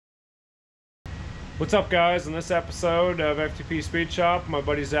What's up, guys? In this episode of FTP Speed Shop, my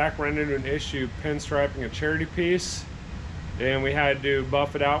buddy Zach ran into an issue pinstriping a charity piece, and we had to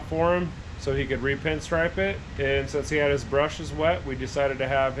buff it out for him so he could re-pinstripe it. And since he had his brushes wet, we decided to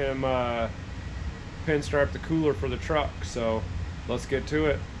have him pinstripe the cooler for the truck. So let's get to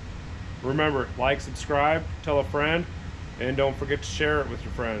it. Remember, like, subscribe, tell a friend, and don't forget to share it with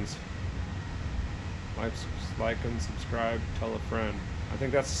your friends. Like and subscribe, tell a friend. I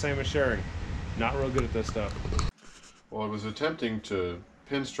think that's the same as sharing. Not real good at this stuff. Well, I was attempting to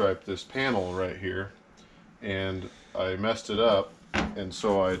pinstripe this panel right here, and I messed it up, and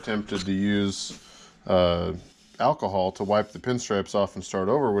so I attempted to use alcohol to wipe the pinstripes off and start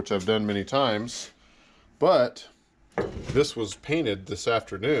over, which I've done many times, but this was painted this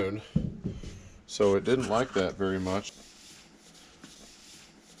afternoon, so it didn't like that very much.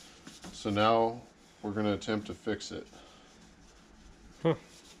 So now we're going to attempt to fix it. Huh.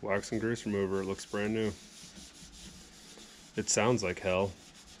 Wax and grease remover, it looks brand new. It sounds like hell.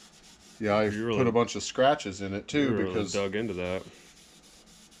 Yeah, I put a bunch of scratches in it too because dug into that.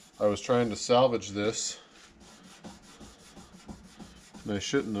 I was trying to salvage this and I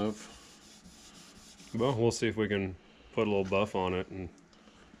shouldn't have. Well, we'll see if we can put a little buff on it and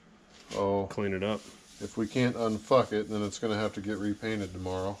clean it up. If we can't unfuck it, then it's going to have to get repainted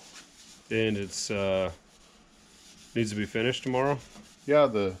tomorrow. And it's needs to be finished tomorrow? Yeah,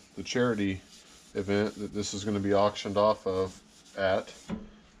 the charity event that this is going to be auctioned off of at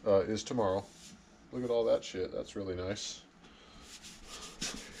is tomorrow. Look at all that shit. That's really nice.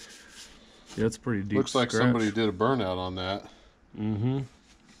 Yeah, it's pretty deep. Looks like somebody did a burnout on that. Mm-hmm.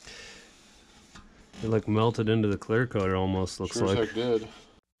 It like melted into the clear coat, it almost looks like. Sure as heck did.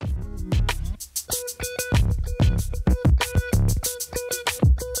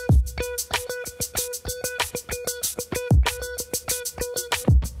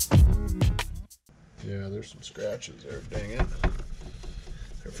 Yeah, there's some scratches there, dang it.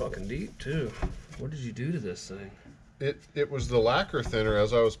 They're fucking deep too. What did you do to this thing? It was the lacquer thinner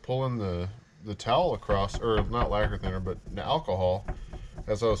as I was pulling the towel across, or not lacquer thinner, but the alcohol.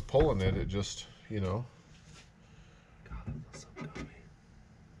 As I was pulling it, it just, you know. God, that feels so gummy.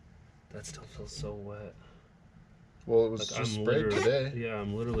 That still feels so wet. Well, it was just sprayed today. Yeah,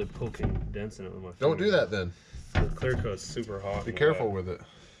 I'm literally poking dents in it with my finger. Don't do that then. The clear coat's super hot. Be careful with it.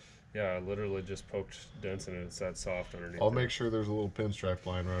 Yeah, I literally just poked dents in it. It's that soft underneath. I'll make sure there's a little pinstripe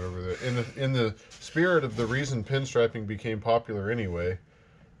line right over there. In the spirit of the reason pinstriping became popular anyway,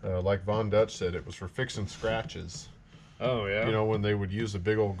 like Von Dutch said, it was for fixing scratches. Oh yeah. You know, when they would use a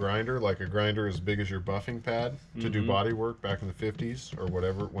big old grinder, like a grinder as big as your buffing pad, to do body work back in the 50s or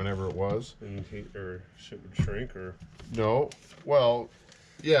whatever, whenever it was. And or shit would shrink, or no, well,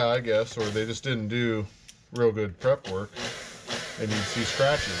 yeah, I guess, or they just didn't do real good prep work, and you'd see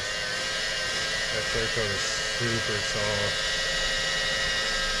scratches. That clear coat is super soft.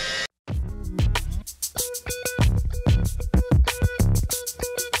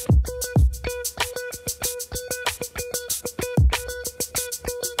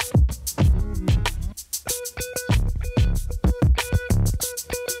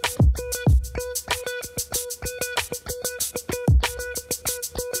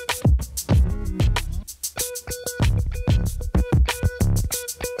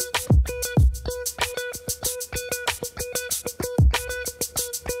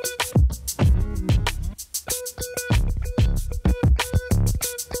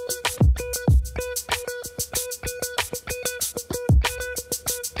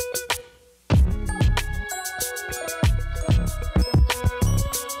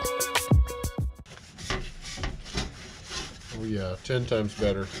 Yeah, 10 times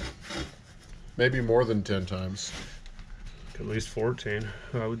better. Maybe more than 10 times. At least 14,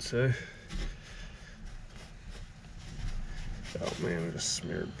 I would say. Oh man, I just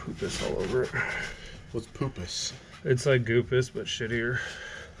smeared poopus all over it. What's poopus? It's like goopus, but shittier.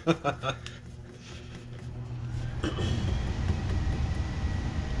 God,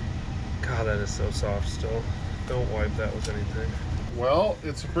 that is so soft still. Don't wipe that with anything. Well,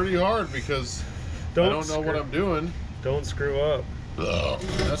 it's pretty hard because I don't know what I'm doing. Don't screw up. Ugh.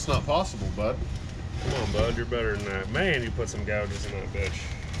 That's not possible, bud. Come on, bud, you're better than that. Man, you put some gouges in that bitch.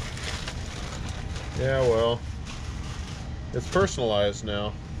 Yeah, well, it's personalized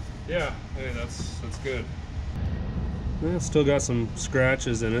now. Yeah, hey, that's good. Well, it's still got some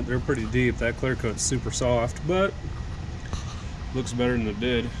scratches in it. They're pretty deep. That clear coat's super soft, but looks better than it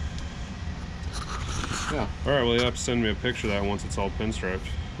did. Yeah. All right, well, you have to send me a picture of that once it's all pinstriped.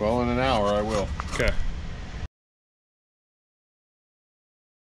 Well, in an hour, I will. Okay.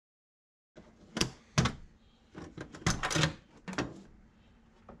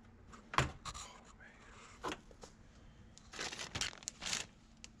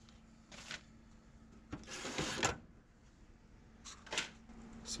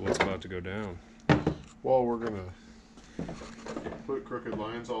 So what's about to go down? Well, we're gonna put crooked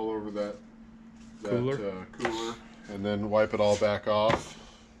lines all over that cooler, and then wipe it all back off,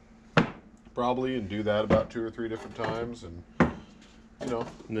 probably, and do that about 2 or 3 different times, and you know.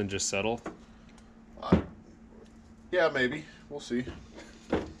 And then just settle. Yeah, maybe. We'll see.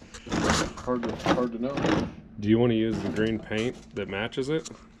 Hard to know. Do you want to use the green paint that matches it?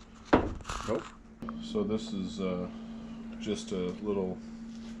 Nope. So this is just a little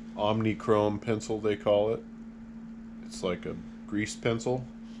omnichrome pencil, they call it. It's like a grease pencil,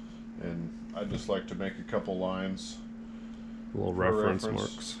 and I just like to make a couple lines. Little reference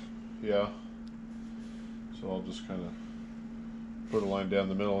marks. Yeah. So I'll just kind of put a line down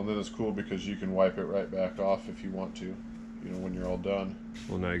the middle, and then it's cool because you can wipe it right back off if you want to, you know, when you're all done.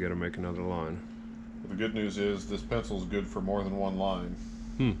 Well, now you got to make another line. Well, the good news is this pencil's good for more than one line.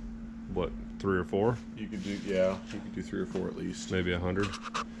 What, 3 or 4? You could do, yeah, you could do 3 or 4 at least. Maybe 100.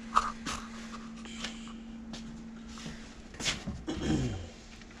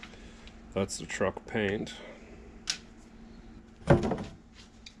 That's the truck paint.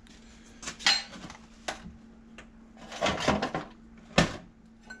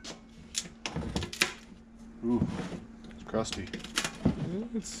 Ooh, it's crusty.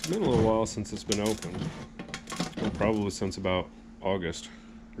 It's been a little while since it's been opened. Well, probably since about August.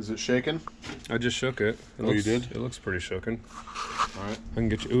 Is it shaking? I just shook it. You did? It looks pretty shooken. All right. I can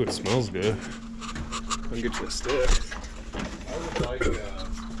get you. Ooh, it smells good. I can get you a stick. I would like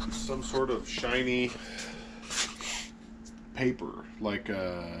some sort of shiny paper, like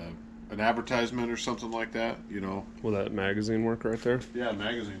an advertisement or something like that, you know. Will that magazine work right there? Yeah,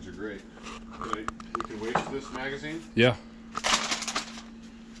 magazines are great. We can waste this magazine. Yeah.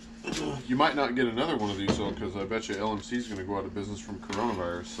 You might not get another one of these though, because I bet you LMC is going to go out of business from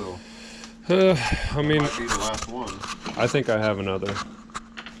coronavirus. So I mean, might be the last one. I think I have another.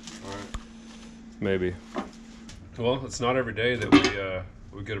 All right. Maybe. Well, it's not every day that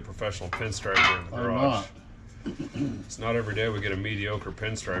we get a professional pinstriper in the garage. It's not every day we get a mediocre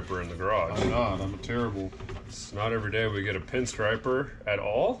pinstriper in the garage. I'm not. I'm a terrible. It's not every day we get a pinstriper at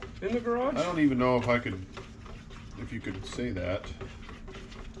all in the garage. I don't even know if you could say that.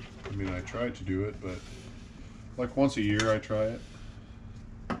 I mean, I try to do it, but like once a year I try it.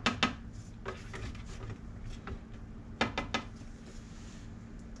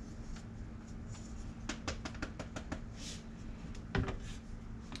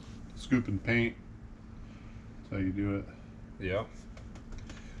 Scoop and paint. That's how you do it. Yeah.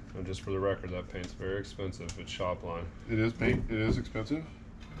 And just for the record, that paint's very expensive. It's shop line. It is paint. It is expensive.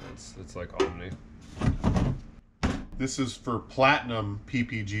 It's like Omni. This is for platinum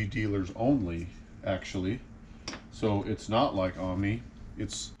PPG dealers only, actually. So it's not like Omni.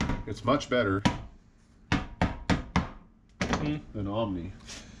 It's much better than Omni.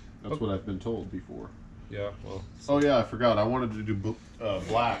 That's what I've been told before. Yeah, well. Oh yeah, I forgot. I wanted to do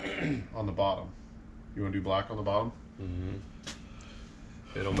black on the bottom. You want to do black on the bottom?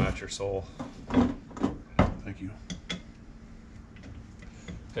 Mm-hmm. It'll match your soul. Thank you.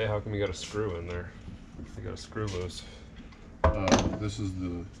 Hey, how come you got a screw in there? You got a screw loose. This is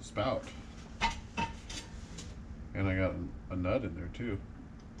the spout. And I got a nut in there too.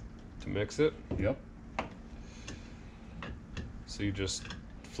 To mix it? Yep. So you just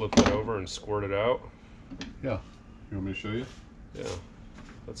flip it over and squirt it out? Yeah. You want me to show you? Yeah.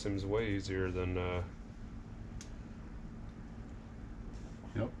 That seems way easier than...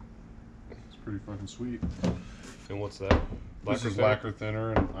 Yep. It's pretty fucking sweet. And what's that? This is lacquer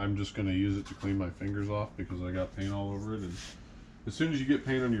thinner, and I'm just going to use it to clean my fingers off because I got paint all over it. And as soon as you get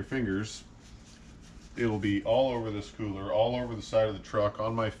paint on your fingers, it'll be all over this cooler, all over the side of the truck,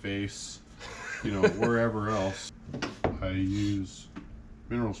 on my face, you know, wherever else. I use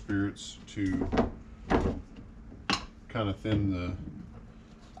mineral spirits to kind of thin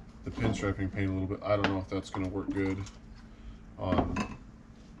the pinstriping paint a little bit. I don't know if that's going to work good on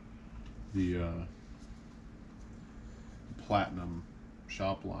the platinum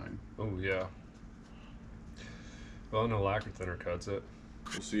shop line. Oh yeah. Well, no lacquer thinner cuts it.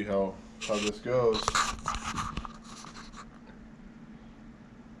 We'll see how this goes.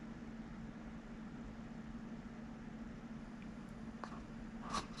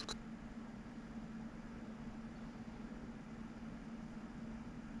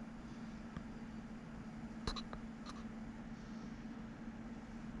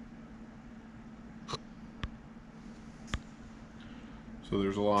 So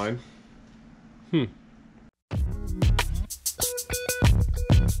there's a line.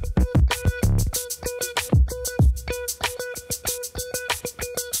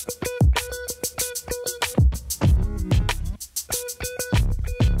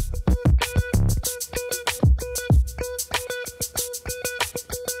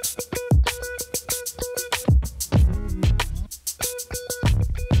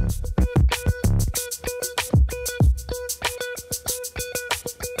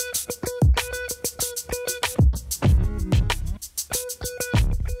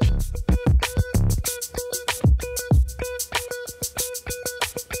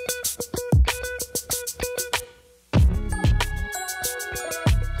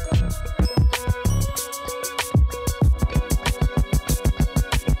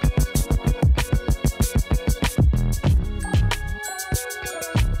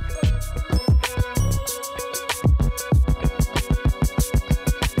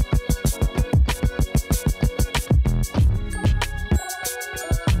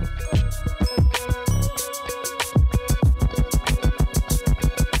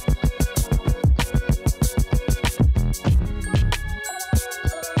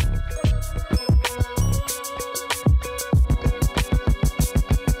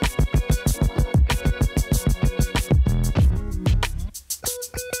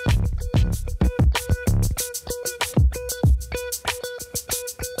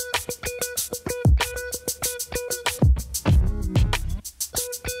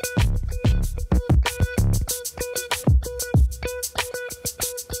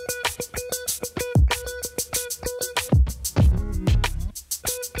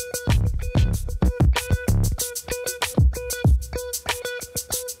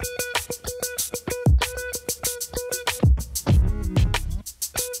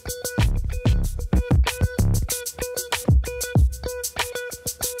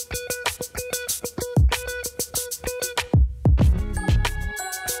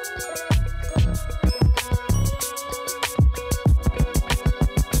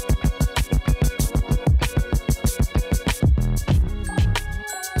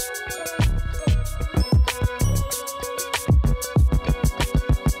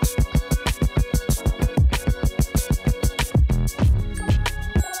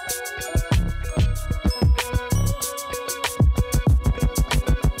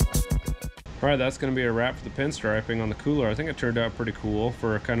 Alright, that's going to be a wrap for the pinstriping on the cooler. I think it turned out pretty cool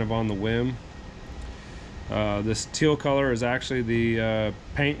for kind of on the whim. This teal color is actually the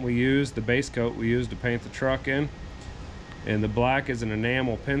paint we used, the base coat we used to paint the truck in. And the black is an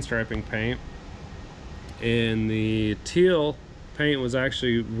enamel pinstriping paint. And the teal paint was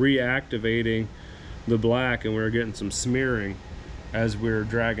actually reactivating the black, and we were getting some smearing as we were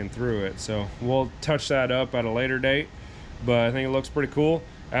dragging through it. So we'll touch that up at a later date, but I think it looks pretty cool.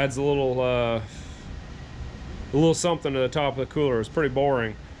 Adds a little something to the top of the cooler. It's pretty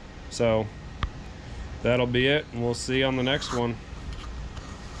boring. So that'll be it, and we'll see you on the next one.